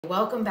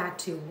Welcome back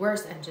to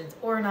Worse Engines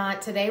or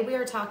Not. Today we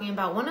are talking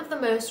about one of the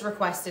most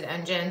requested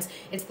engines.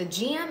 It's the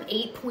GM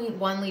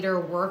 8.1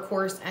 liter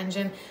Workhorse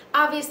engine.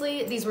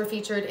 Obviously, these were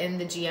featured in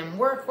the GM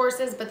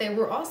Workhorses, but they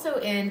were also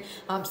in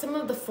some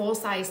of the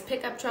full-size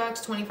pickup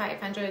trucks,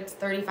 2500s,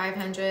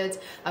 3500s,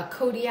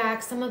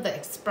 Kodiak, some of the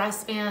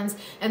express vans,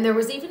 and there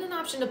was even an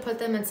option to put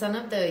them in some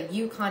of the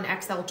Yukon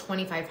XL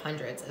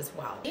 2500s as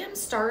well. GM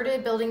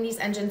started building these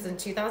engines in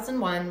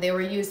 2001. They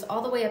were used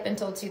all the way up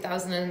until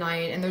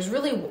 2009, and there's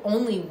really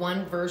only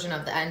one version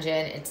of the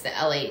engine. It's the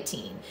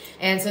L18.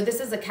 And so this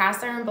is a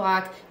cast iron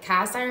block,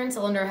 cast iron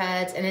cylinder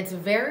heads, and it's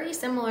very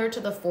similar to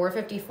the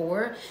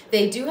 454.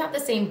 They do have the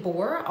same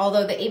bore,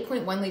 although the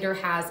 8.1 liter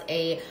has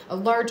a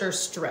larger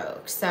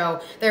stroke. So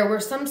there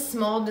were some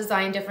small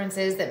design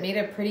differences that made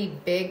a pretty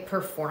big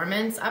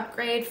performance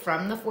upgrade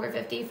from the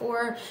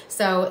 454.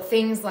 So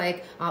things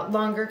like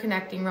longer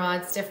connecting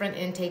rods, different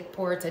intake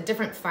ports, a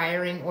different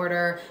firing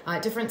order,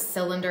 different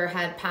cylinder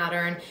head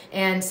pattern.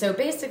 And so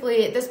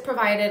basically this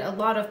provided a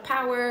lot of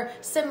power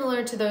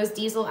similar to those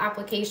diesel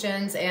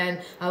applications and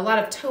a lot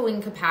of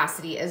towing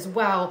capacity as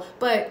well,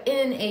 but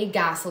in a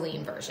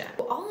gasoline version.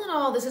 All in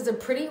all, this is a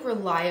pretty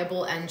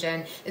reliable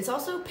engine. It's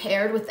also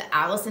paired with the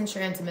Allison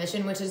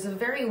transmission, which is a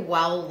very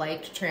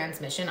well-liked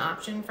transmission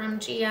option from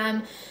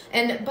GM.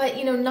 But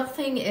you know,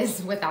 nothing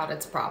is without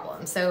its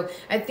problems. So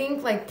I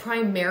think like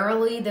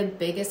primarily the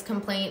biggest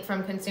complaint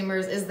from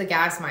consumers is the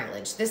gas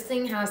mileage. This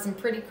thing has some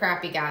pretty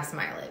crappy gas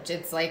mileage.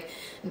 It's like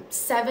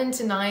 7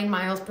 to 9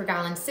 miles per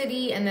gallon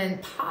city, and then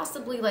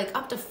possibly like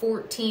up to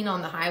 14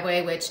 on the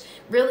highway, which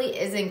really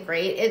isn't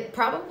great. It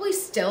probably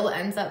still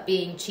ends up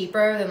being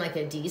cheaper than like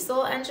a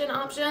diesel engine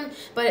option,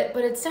 but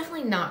it's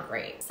definitely not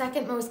great.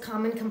 Second most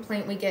common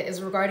complaint we get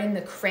is regarding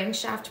the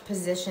crankshaft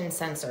position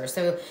sensor.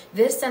 So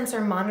this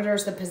sensor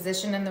monitors the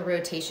position and the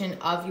rotation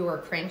of your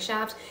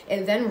crankshaft.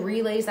 It then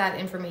relays that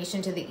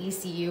information to the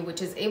ECU,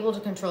 which is able to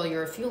control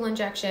your fuel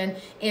injection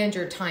and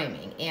your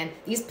timing. And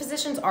these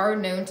positions are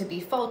known to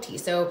be faulty.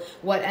 So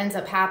what ends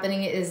up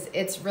happening is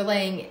it's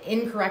relaying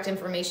incorrect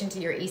information to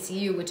your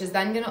ECU, which is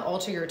then going to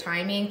alter your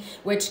timing,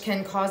 which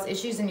can cause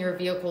issues in your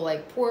vehicle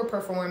like poor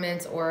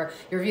performance or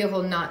your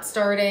vehicle not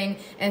starting.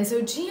 And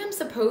so GM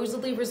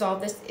supposedly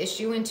resolved this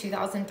issue in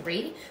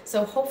 2003.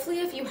 So hopefully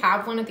if you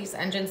have one of these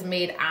engines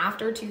made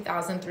after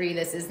 2003,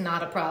 this is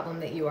not a problem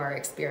that you are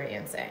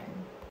experiencing.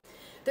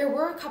 There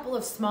were a couple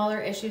of smaller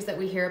issues that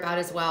we hear about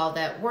as well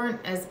that weren't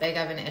as big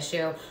of an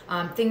issue.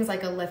 Things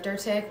like a lifter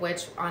tick,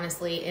 which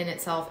honestly in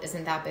itself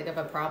isn't that big of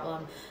a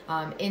problem.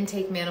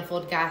 Intake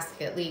manifold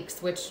gasket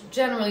leaks, which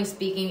generally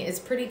speaking is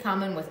pretty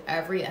common with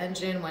every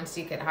engine once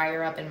you get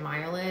higher up in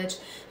mileage.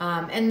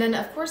 And then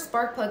of course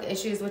spark plug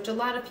issues, which a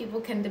lot of people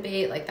can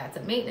debate, like that's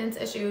a maintenance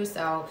issue,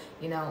 so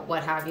you know,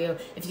 what have you.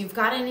 If you've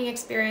got any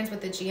experience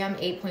with the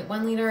GM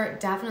 8.1 liter,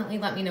 definitely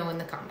let me know in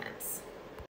the comments.